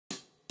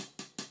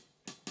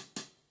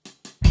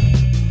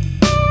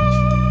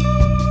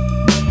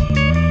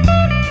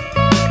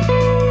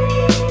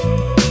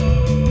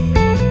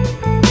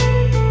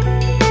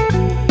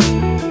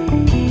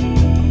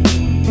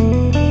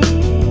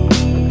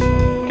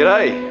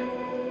G'day,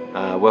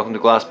 welcome to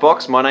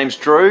GlassBox. My name's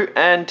Drew,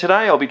 and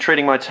today I'll be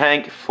treating my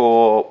tank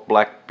for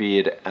Black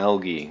Beard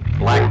Algae.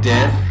 Black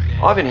Death.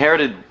 I've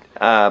inherited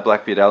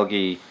Black Beard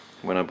Algae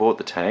when I bought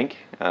the tank.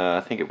 I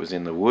think it was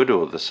in the wood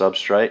or the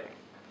substrate,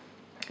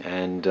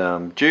 and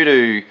due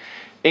to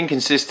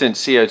inconsistent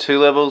CO2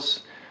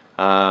 levels,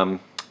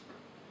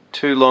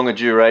 too long a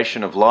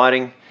duration of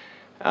lighting,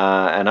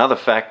 and other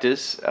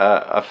factors,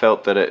 I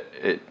felt that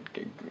it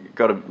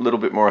got a little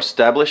bit more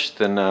established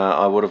than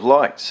I would have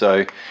liked.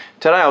 So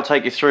today I'll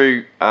take you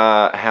through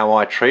how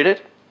I treat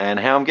it and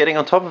how I'm getting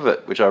on top of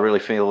it, which I really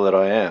feel that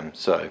I am.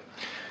 So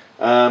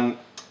the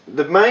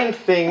main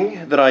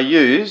thing that I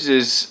use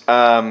is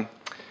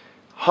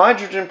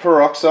hydrogen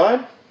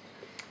peroxide,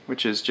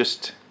 which is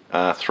just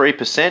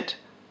 3%,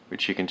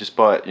 which you can just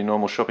buy at your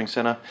normal shopping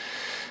centre.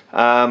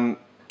 The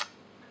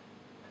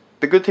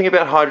good thing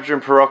about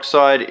hydrogen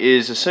peroxide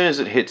is as soon as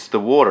it hits the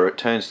water, it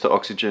turns to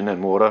oxygen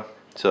and water.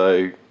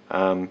 So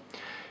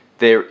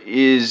there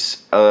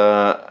is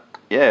a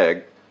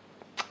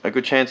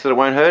good chance that it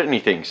won't hurt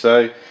anything.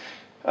 So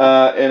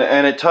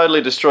and it totally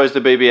destroys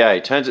the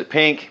BBA, turns it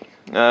pink,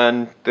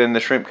 and then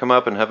the shrimp come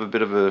up and have a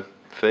bit of a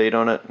feed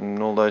on it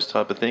and all those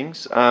type of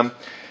things. I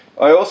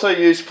also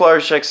use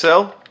Flourish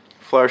Excel.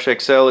 Flourish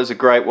Excel is a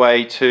great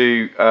way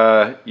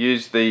to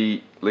use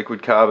the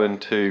liquid carbon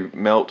to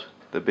melt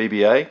the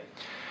BBA.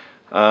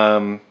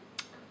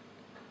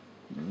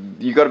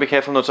 You've got to be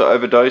careful not to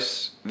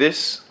overdose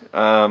this.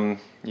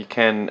 You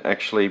can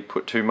actually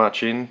put too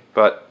much in,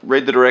 but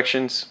read the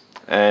directions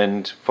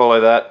and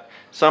follow that.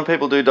 Some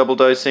people do double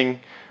dosing.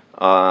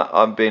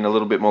 I've been a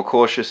little bit more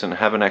cautious and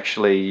haven't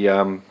actually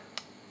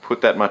put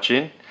that much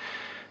in.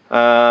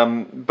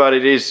 But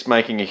it is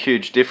making a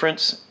huge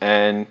difference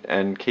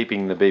and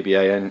keeping the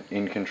BBA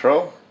in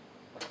control.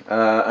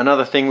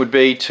 Another thing would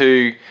be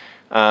to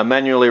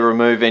manually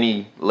remove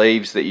any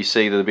leaves that you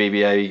see the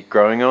BBA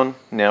growing on.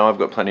 Now I've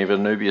got plenty of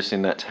anubias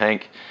in that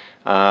tank,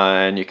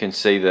 and you can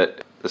see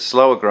that the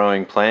slower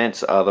growing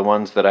plants are the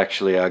ones that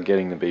actually are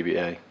getting the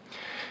BBA.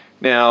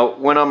 Now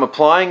when I'm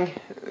applying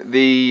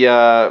the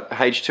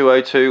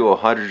H2O2 or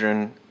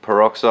hydrogen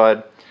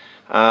peroxide,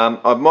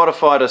 I've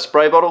modified a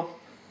spray bottle.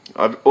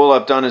 All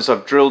I've done is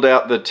I've drilled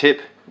out the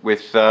tip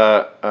with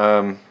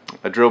a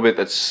drill bit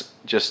that's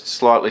just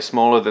slightly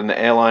smaller than the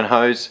airline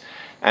hose,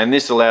 and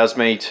this allows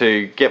me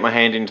to get my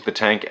hand into the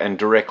tank and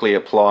directly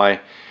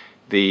apply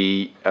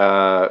the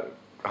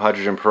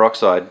hydrogen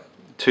peroxide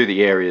to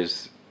the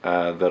areas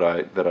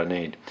that I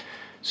need.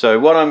 So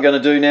what I'm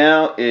going to do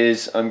now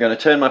is I'm going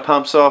to turn my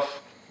pumps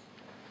off.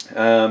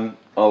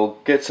 I'll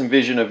get some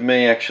vision of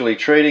me actually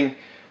treating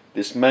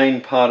this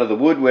main part of the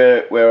wood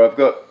where I've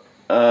got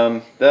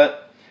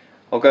that.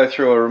 I'll go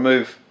through and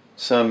remove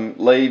some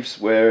leaves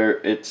where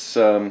it's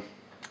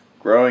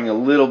growing a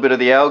little bit of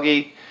the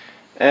algae,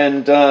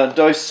 and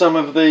dose some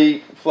of the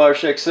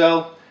Flourish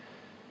Excel,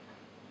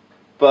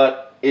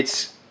 but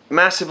it's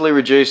massively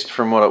reduced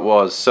from what it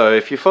was. So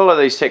if you follow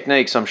these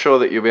techniques, I'm sure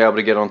that you'll be able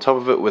to get on top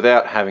of it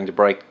without having to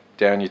break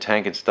down your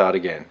tank and start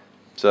again.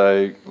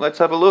 So let's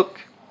have a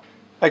look.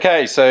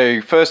 Okay,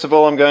 so first of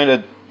all I'm going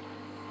to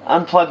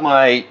unplug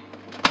my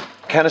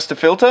canister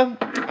filter,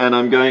 and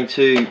I'm going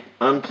to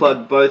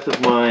unplug both of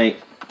my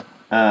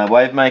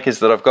wave makers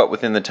that I've got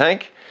within the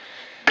tank.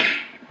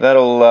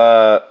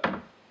 That'll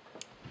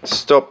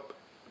stop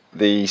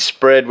the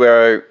spread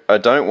where I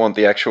don't want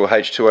the actual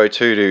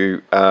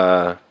H2O2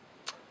 to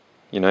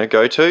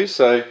go to.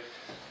 So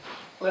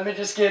let me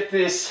just get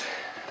this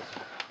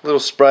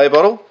little spray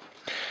bottle,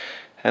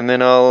 and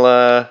then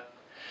I'll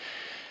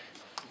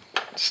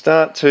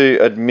start to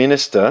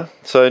administer.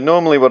 So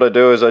normally what I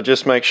do is I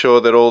just make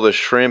sure that all the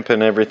shrimp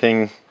and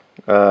everything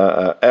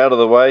are out of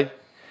the way,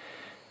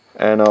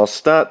 and I'll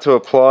start to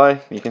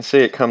apply. You can see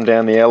it come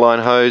down the airline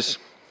hose.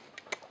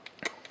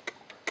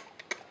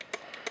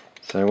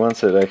 So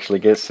once it actually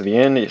gets to the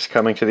end, it's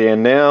coming to the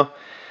end now,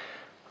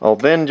 I'll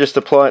then just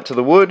apply it to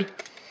the wood,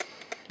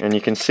 and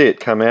you can see it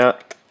come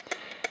out.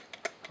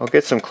 I'll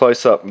get some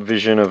close-up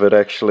vision of it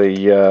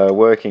actually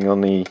working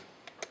on the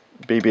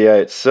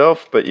BBA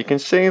itself, but you can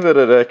see that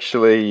it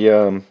actually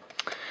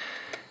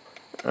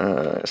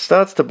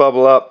starts to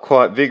bubble up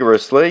quite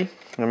vigorously,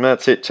 and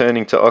that's it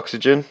turning to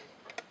oxygen.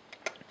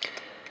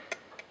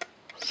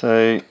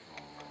 So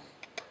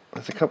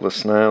there's a couple of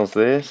snails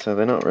there, so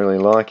they're not really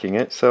liking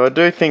it. So I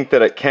do think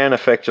that it can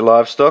affect your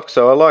livestock,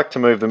 so I like to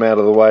move them out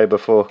of the way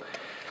before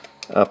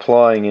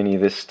applying any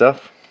of this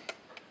stuff.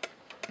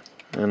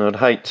 And I'd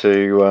hate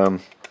to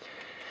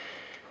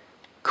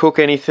cook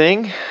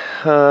anything.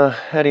 How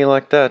do you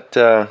like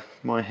that?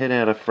 My head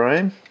out of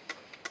frame.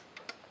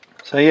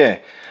 So yeah,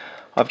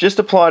 I've just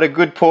applied a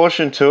good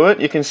portion to it.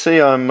 You can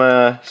see I'm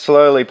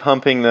slowly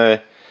pumping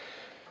the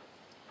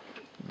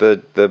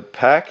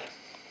pack.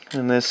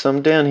 And there's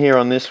some down here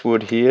on this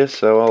wood here,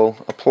 so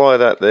I'll apply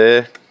that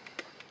there.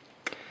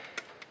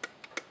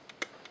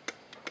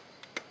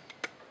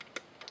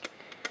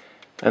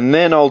 And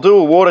then I'll do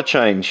a water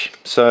change.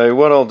 So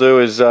what I'll do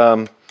is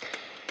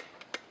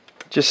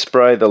just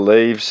spray the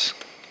leaves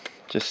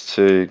just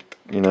to,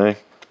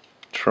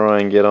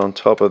 try and get on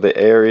top of the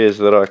areas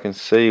that I can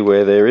see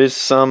where there is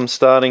some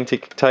starting to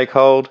take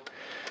hold,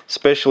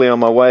 especially on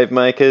my wave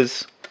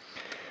makers.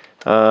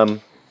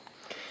 And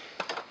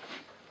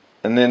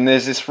then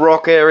there's this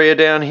rock area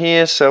down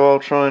here, so I'll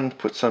try and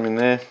put some in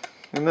there.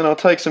 And then I'll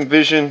take some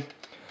vision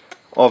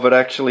of it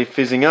actually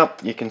fizzing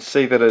up. You can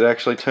see that it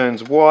actually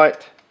turns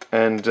white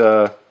and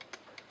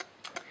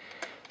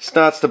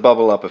starts to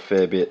bubble up a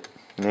fair bit.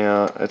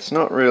 Now, it's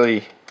not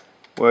really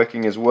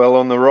working as well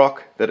on the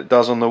rock that it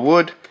does on the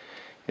wood.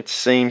 It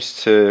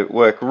seems to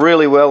work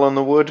really well on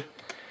the wood,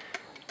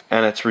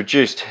 and it's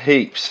reduced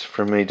heaps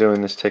from me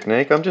doing this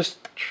technique. I'm just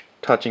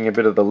touching a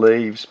bit of the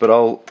leaves, but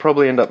I'll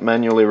probably end up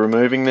manually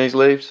removing these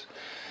leaves.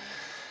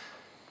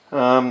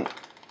 And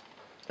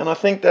I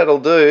think that'll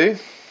do.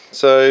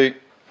 So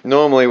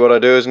normally what I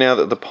do is, now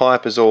that the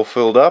pipe is all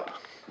filled up,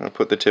 I'll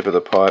put the tip of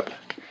the pipe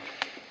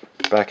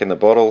back in the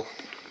bottle,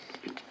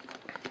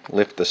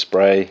 lift the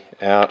spray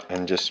out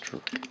and just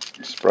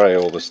spray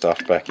all the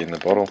stuff back in the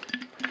bottle.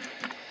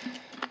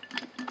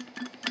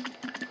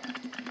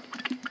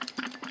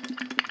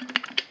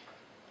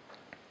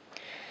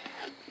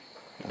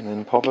 And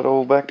then pop it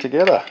all back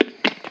together.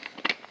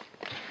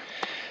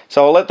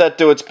 So I'll let that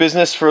do its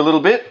business for a little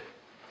bit.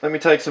 Let me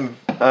take some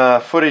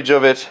footage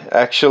of it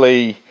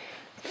actually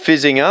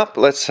fizzing up.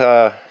 Let's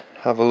have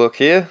a look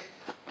here.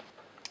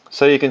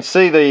 So you can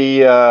see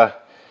the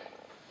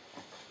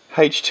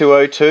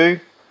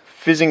H2O2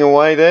 fizzing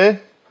away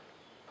there.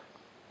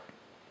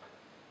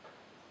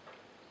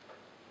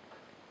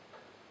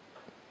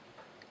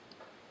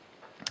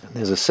 And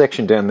there's a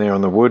section down there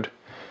on the wood.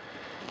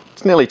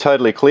 It's nearly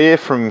totally clear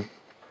from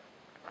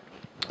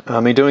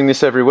me doing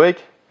this every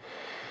week.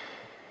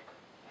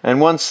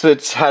 And once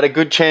it's had a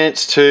good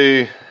chance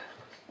to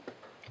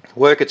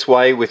work its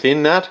way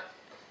within that,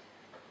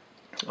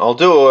 I'll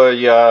do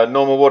a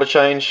normal water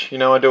change. You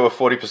know, I do a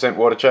 40%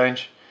 water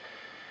change.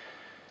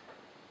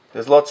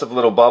 There's lots of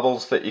little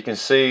bubbles that you can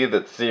see.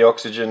 That's the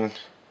oxygen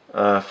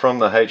from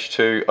the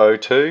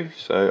H2O2.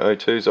 So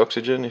O2 is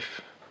oxygen if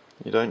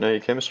you don't know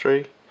your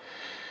chemistry.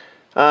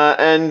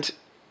 And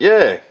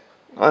yeah,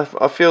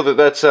 I feel that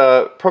that's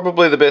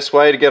probably the best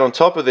way to get on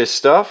top of this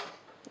stuff.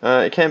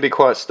 It can be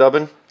quite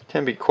stubborn, it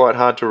can be quite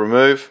hard to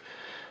remove,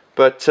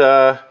 but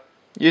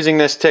using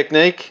this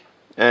technique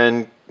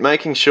and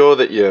making sure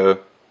that your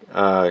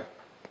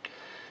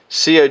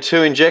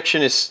CO2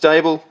 injection is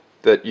stable,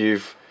 that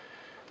you've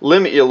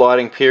limit your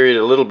lighting period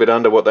a little bit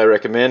under what they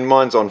recommend.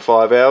 Mine's on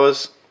 5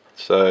 hours,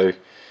 so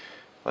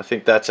I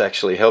think that's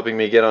actually helping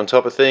me get on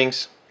top of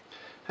things.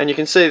 And you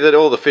can see that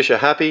all the fish are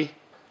happy.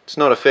 It's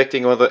not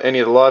affecting any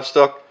of the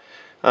livestock.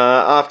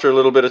 After a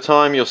little bit of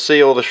time, you'll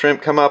see all the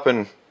shrimp come up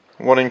and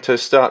wanting to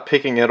start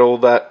picking at all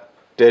that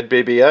dead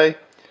BBA.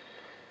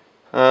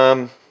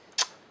 And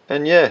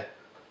yeah,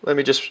 let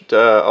me just,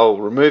 I'll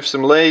remove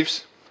some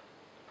leaves,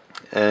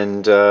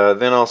 and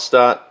then I'll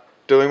start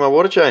doing my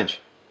water change.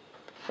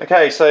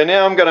 Okay, so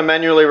now I'm going to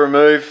manually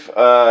remove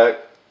a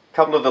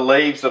couple of the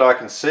leaves that I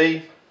can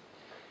see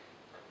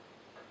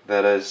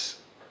that is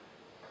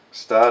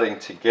starting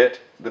to get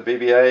the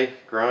BBA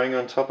growing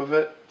on top of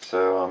it.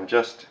 So I'm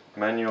just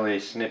manually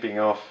snipping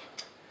off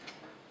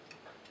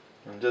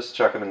and just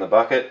chuck them in the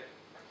bucket.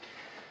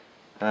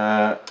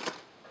 Get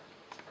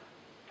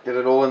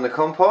it all in the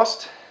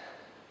compost.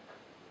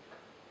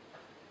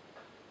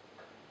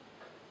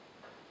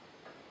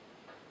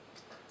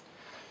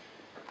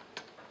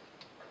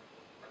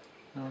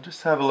 I'll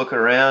just have a look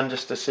around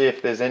just to see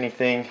if there's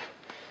anything,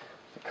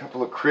 a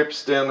couple of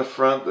crypts down the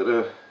front that are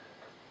a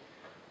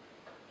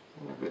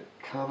little bit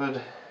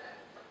covered.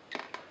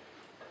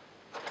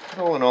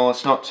 All in all,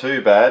 it's not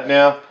too bad.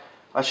 Now,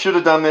 I should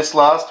have done this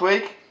last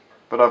week,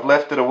 but I've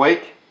left it a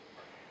week.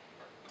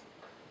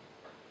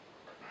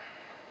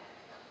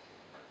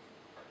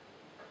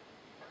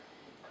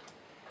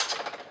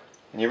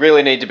 And you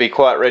really need to be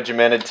quite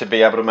regimented to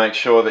be able to make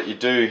sure that you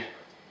do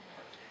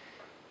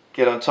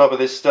get on top of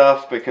this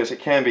stuff, because it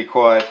can be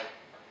quite,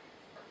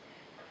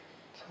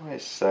 it's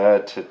always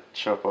sad to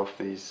chop off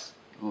these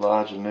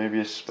large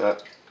Anubias,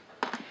 but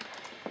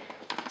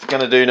it's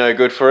going to do no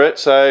good for it,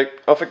 so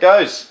off it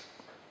goes.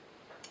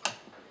 A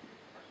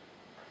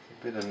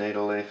bit of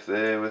needle leaf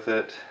there with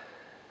it.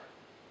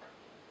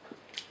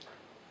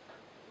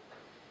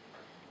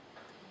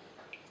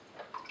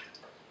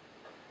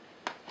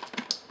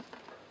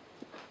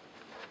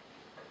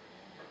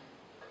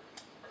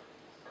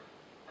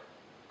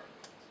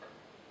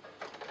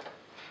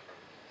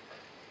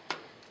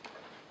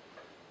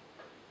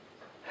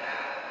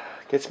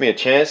 Gets me a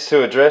chance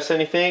to address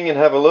anything and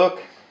have a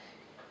look.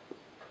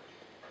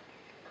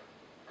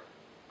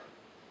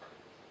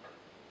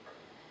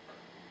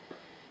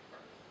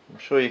 I'm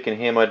sure you can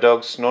hear my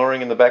dog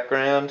snoring in the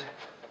background.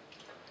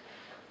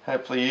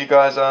 Hopefully you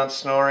guys aren't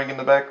snoring in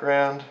the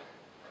background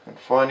and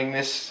finding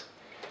this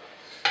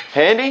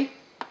handy.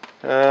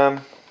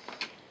 So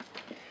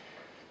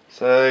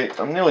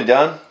I'm nearly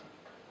done.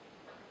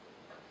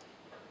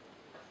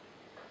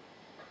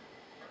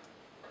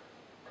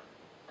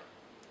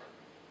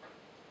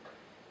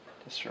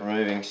 Just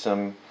removing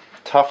some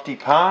tufty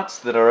parts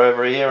that are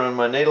over here on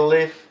my needle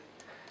leaf.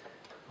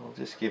 I'll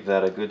just give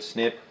that a good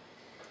snip.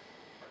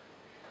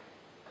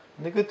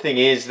 And the good thing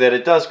is that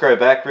it does grow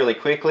back really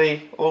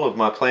quickly. All of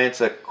my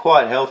plants are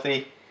quite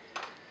healthy.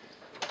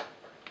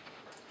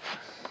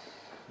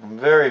 I'm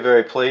very,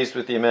 very pleased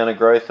with the amount of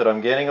growth that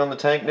I'm getting on the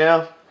tank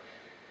now.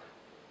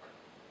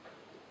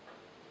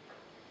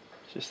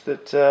 Just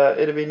that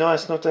it'd be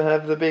nice not to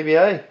have the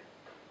BBA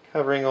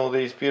covering all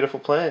these beautiful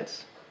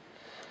plants.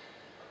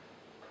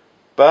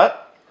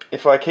 But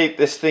if I keep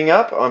this thing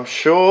up, I'm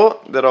sure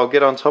that I'll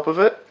get on top of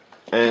it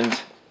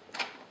and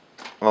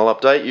I'll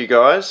update you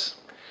guys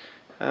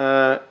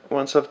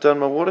once I've done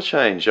my water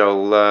change.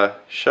 I'll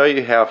show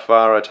you how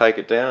far I take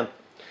it down.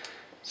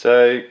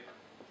 So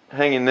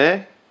hang in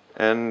there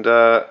and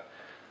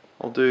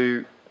I'll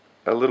do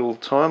a little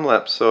time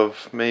lapse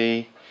of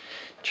me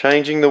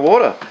changing the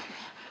water.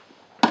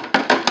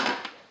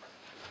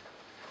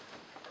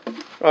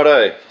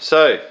 Righto,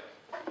 so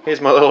here's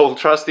my little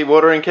trusty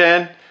watering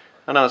can.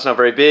 I know it's not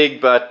very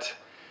big, but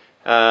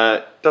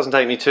it doesn't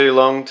take me too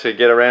long to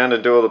get around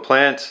and do all the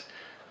plants.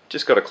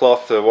 Just got a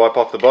cloth to wipe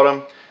off the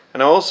bottom.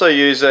 And I also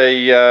use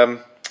a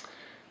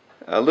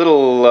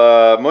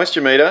little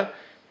moisture meter,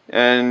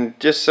 and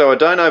just so I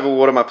don't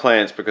overwater my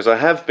plants, because I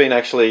have been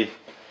actually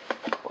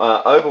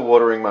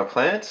overwatering my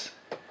plants.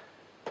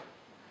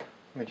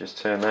 Let me just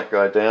turn that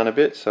guy down a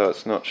bit so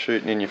it's not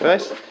shooting in your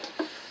face.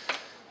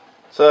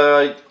 So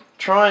I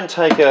try and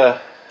take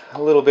a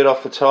little bit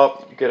off the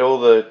top, get all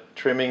the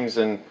trimmings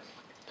and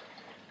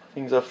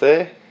things off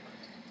there,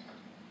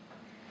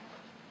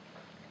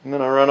 and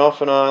then I run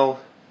off and I'll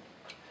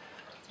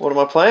water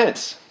my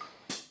plants.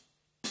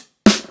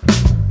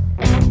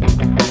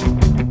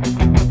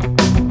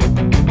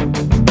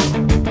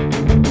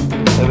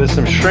 So there's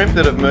some shrimp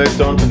that have moved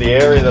on to the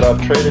area that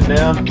I've treated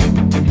now,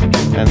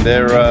 and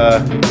they're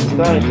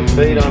starting to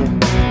feed on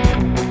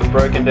the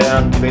broken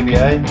down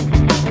BBA.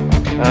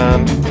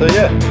 So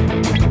yeah,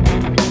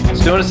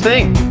 it's doing its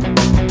thing.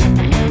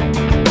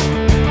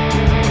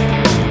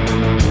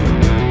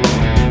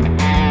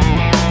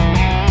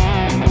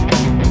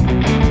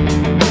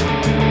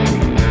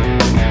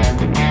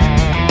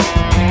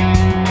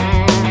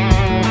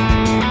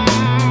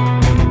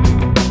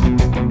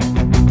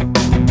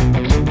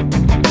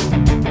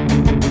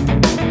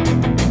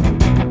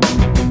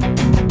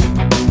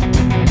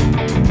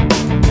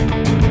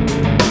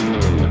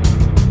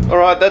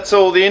 Alright, that's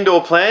all the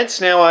indoor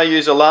plants. Now I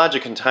use a larger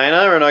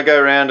container and I go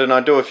around and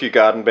I do a few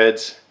garden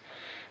beds,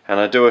 and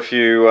I do a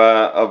few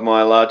of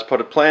my large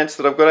potted plants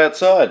that I've got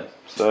outside.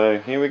 So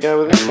here we go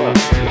with this one.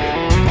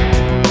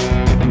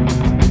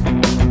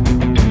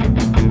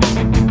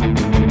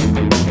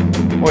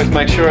 Always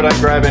make sure I don't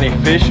grab any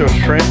fish or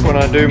shrimp when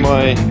I do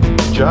my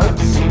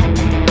jugs.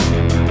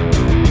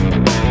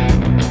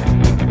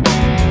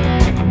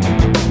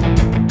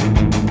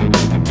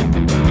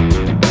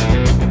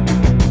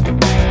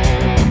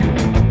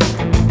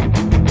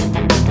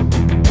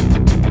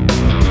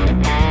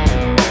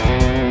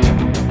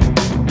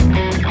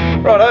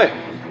 Righto,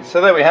 so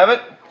there we have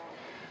it.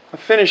 I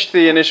finished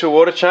the initial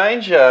water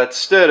change. It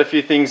stirred a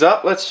few things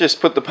up. Let's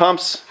just put the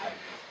pumps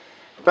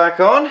back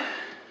on.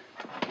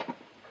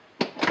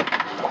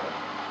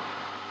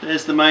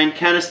 There's the main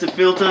canister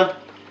filter.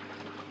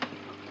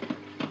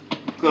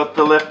 Got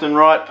the left and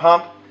right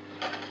pump.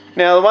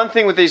 Now the one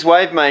thing with these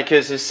wave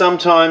makers is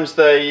sometimes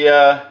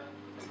the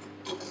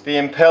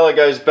impeller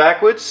goes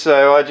backwards,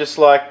 so I just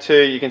like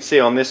to, you can see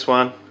on this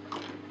one,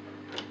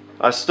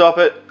 I stop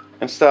it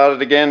and start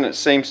it again. It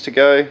seems to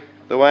go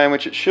the way in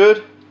which it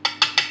should.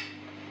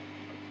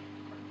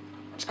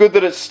 It's good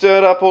that it's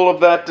stirred up all of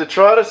that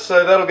detritus,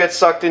 so that'll get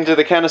sucked into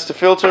the canister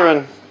filter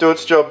and do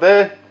its job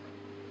there.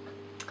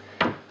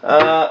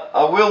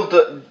 I will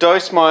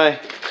dose my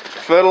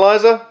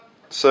fertilizer,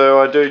 so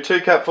I do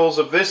 2 cupfuls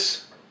of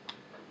this.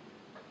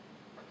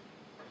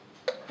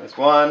 There's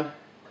 1,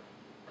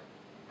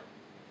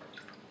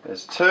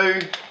 there's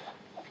 2.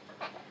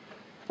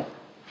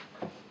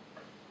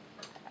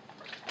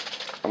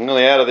 I'm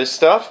nearly out of this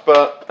stuff,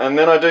 and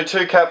then I do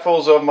 2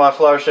 cupfuls of my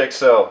Flourish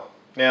Excel.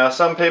 Now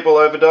some people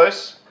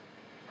overdose.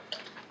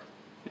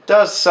 It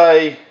does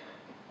say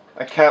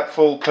a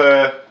capful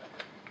per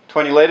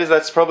 20 litres.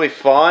 That's probably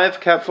 5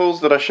 capfuls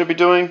that I should be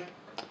doing.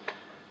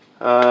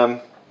 But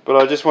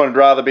I just wanted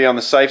rather be on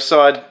the safe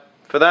side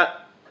for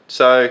that.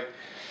 So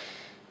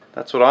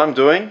that's what I'm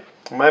doing.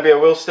 Maybe I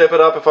will step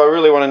it up if I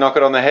really want to knock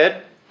it on the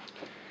head.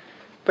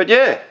 But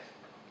yeah,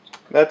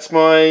 that's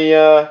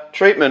my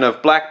treatment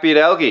of Black Beard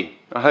Algae.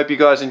 I hope you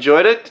guys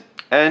enjoyed it,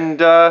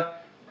 and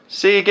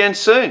see you again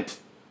soon.